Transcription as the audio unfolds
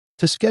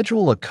To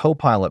schedule a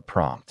Copilot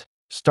prompt,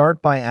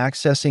 start by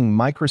accessing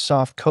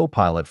Microsoft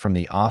Copilot from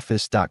the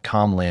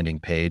office.com landing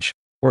page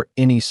or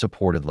any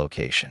supported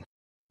location.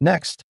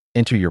 Next,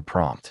 enter your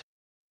prompt.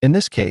 In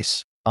this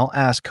case, I'll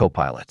ask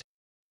Copilot,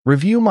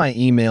 review my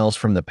emails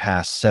from the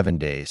past 7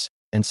 days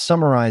and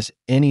summarize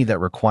any that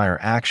require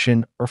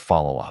action or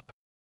follow-up.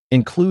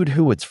 Include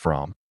who it's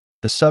from,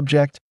 the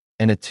subject,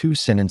 and a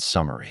 2-sentence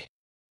summary.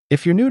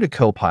 If you're new to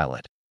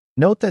Copilot,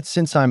 note that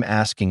since I'm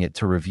asking it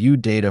to review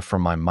data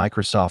from my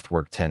Microsoft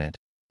Work tenant,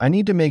 I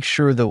need to make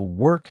sure the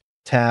Work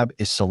tab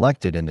is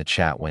selected in the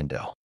chat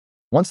window.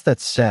 Once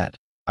that's set,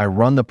 I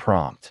run the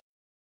prompt,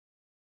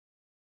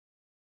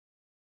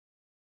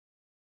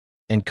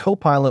 and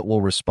Copilot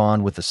will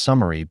respond with a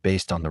summary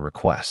based on the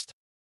request.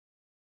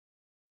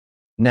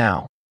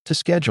 Now, to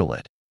schedule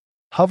it,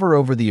 hover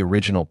over the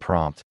original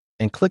prompt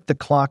and click the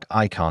clock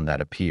icon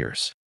that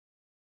appears.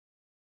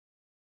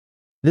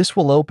 This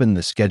will open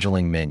the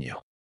scheduling menu.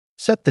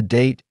 Set the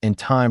date and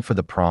time for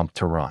the prompt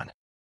to run.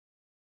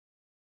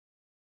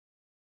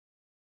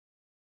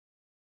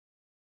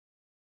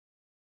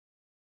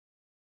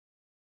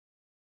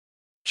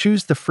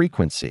 Choose the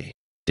frequency,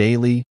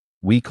 daily,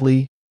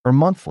 weekly, or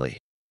monthly,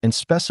 and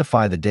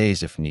specify the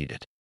days if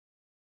needed.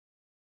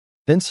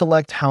 Then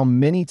select how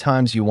many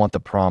times you want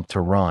the prompt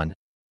to run,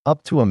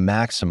 up to a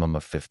maximum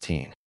of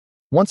 15.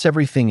 Once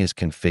everything is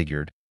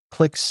configured,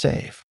 click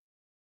Save.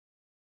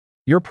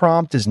 Your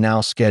prompt is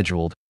now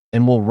scheduled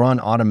and will run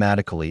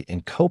automatically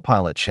in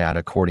Copilot chat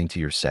according to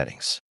your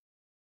settings.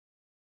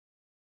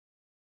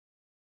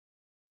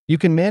 You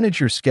can manage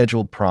your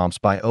scheduled prompts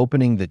by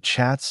opening the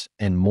Chats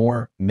and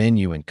More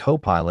menu in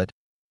Copilot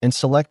and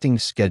selecting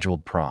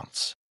Scheduled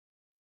Prompts.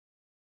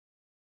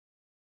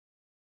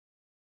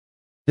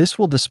 This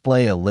will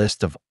display a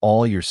list of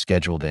all your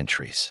scheduled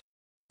entries.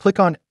 Click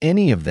on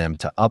any of them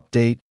to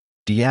update,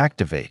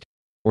 deactivate,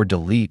 or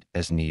delete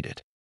as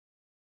needed.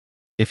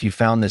 If you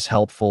found this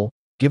helpful,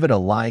 give it a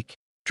like,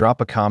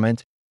 drop a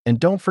comment, and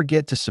don't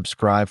forget to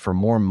subscribe for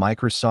more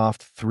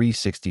Microsoft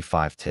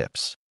 365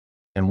 tips.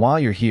 And while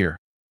you're here,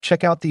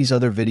 check out these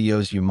other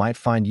videos you might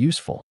find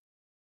useful.